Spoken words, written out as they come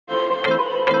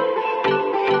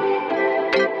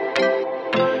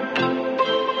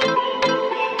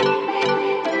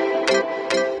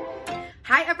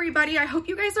everybody. I hope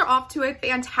you guys are off to a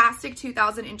fantastic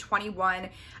 2021.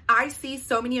 I see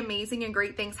so many amazing and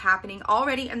great things happening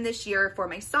already in this year for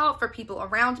myself, for people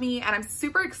around me, and I'm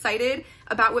super excited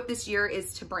about what this year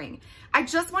is to bring. I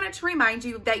just wanted to remind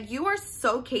you that you are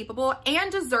so capable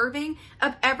and deserving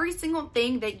of every single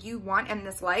thing that you want in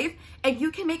this life, and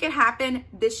you can make it happen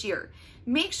this year.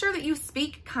 Make sure that you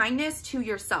speak kindness to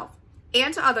yourself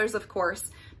and to others, of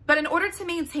course. But in order to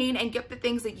maintain and get the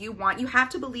things that you want, you have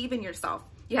to believe in yourself.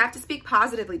 You have to speak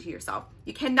positively to yourself.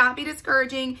 You cannot be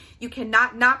discouraging. You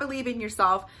cannot not believe in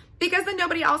yourself, because then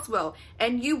nobody else will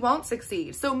and you won't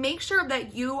succeed. So make sure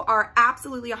that you are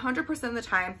absolutely 100% of the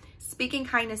time speaking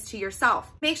kindness to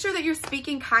yourself. Make sure that you're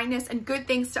speaking kindness and good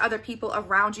things to other people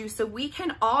around you so we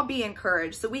can all be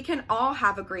encouraged, so we can all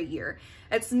have a great year.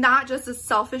 It's not just a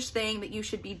selfish thing that you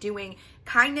should be doing.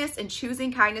 Kindness and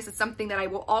choosing kindness is something that I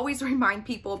will always remind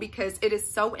people because it is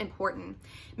so important.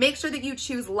 Make sure that you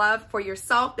choose love for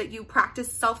yourself, that you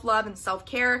practice self-love and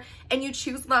self-care, and you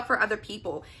choose love for other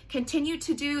people. Continue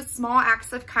to do small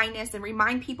acts of kindness and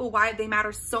remind people why they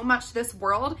matter so much to this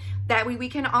world. That way we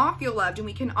can all feel loved and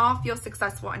we can all feel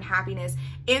successful and happiness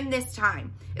in this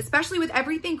time. Especially with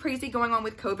everything crazy going on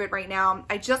with COVID right now,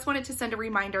 I just wanted to send a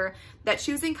reminder that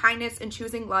choosing kindness and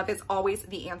choosing love is always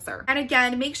the answer. And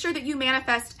again, make sure that you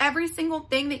manifest every single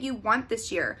thing that you want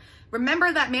this year.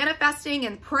 Remember that manifesting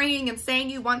and praying and saying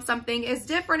you want something is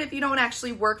different if you don't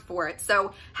actually work for it.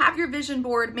 So have your vision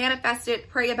board, manifest it,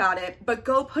 pray about it, but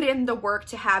go put in the work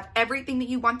to have everything that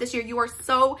you want this year. You are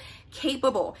so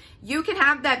capable. You can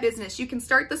have that business. You can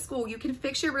start the school. You can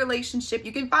fix your relationship.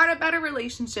 You can find a better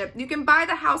relationship. You can buy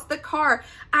the house, the car.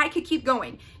 I could keep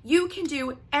going. You can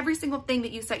do every single thing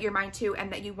that you set your mind to and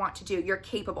that you want to do. You're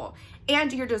capable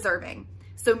and you're deserving.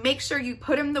 So make sure you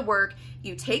put in the work,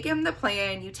 you take in the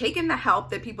plan, you take in the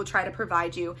help that people try to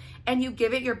provide you, and you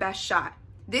give it your best shot.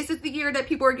 This is the year that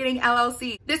people are getting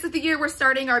LLC. This is the year we're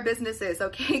starting our businesses,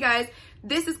 okay guys?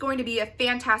 This is going to be a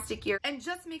fantastic year. And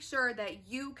just make sure that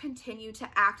you continue to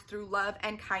act through love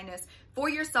and kindness for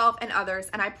yourself and others,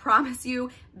 and I promise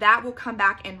you that will come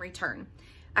back in return.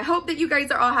 I hope that you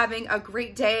guys are all having a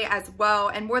great day as well.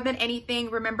 And more than anything,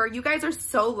 remember, you guys are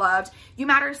so loved. You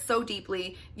matter so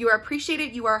deeply. You are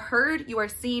appreciated. You are heard. You are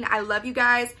seen. I love you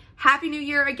guys. Happy New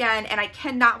Year again. And I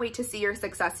cannot wait to see your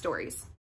success stories.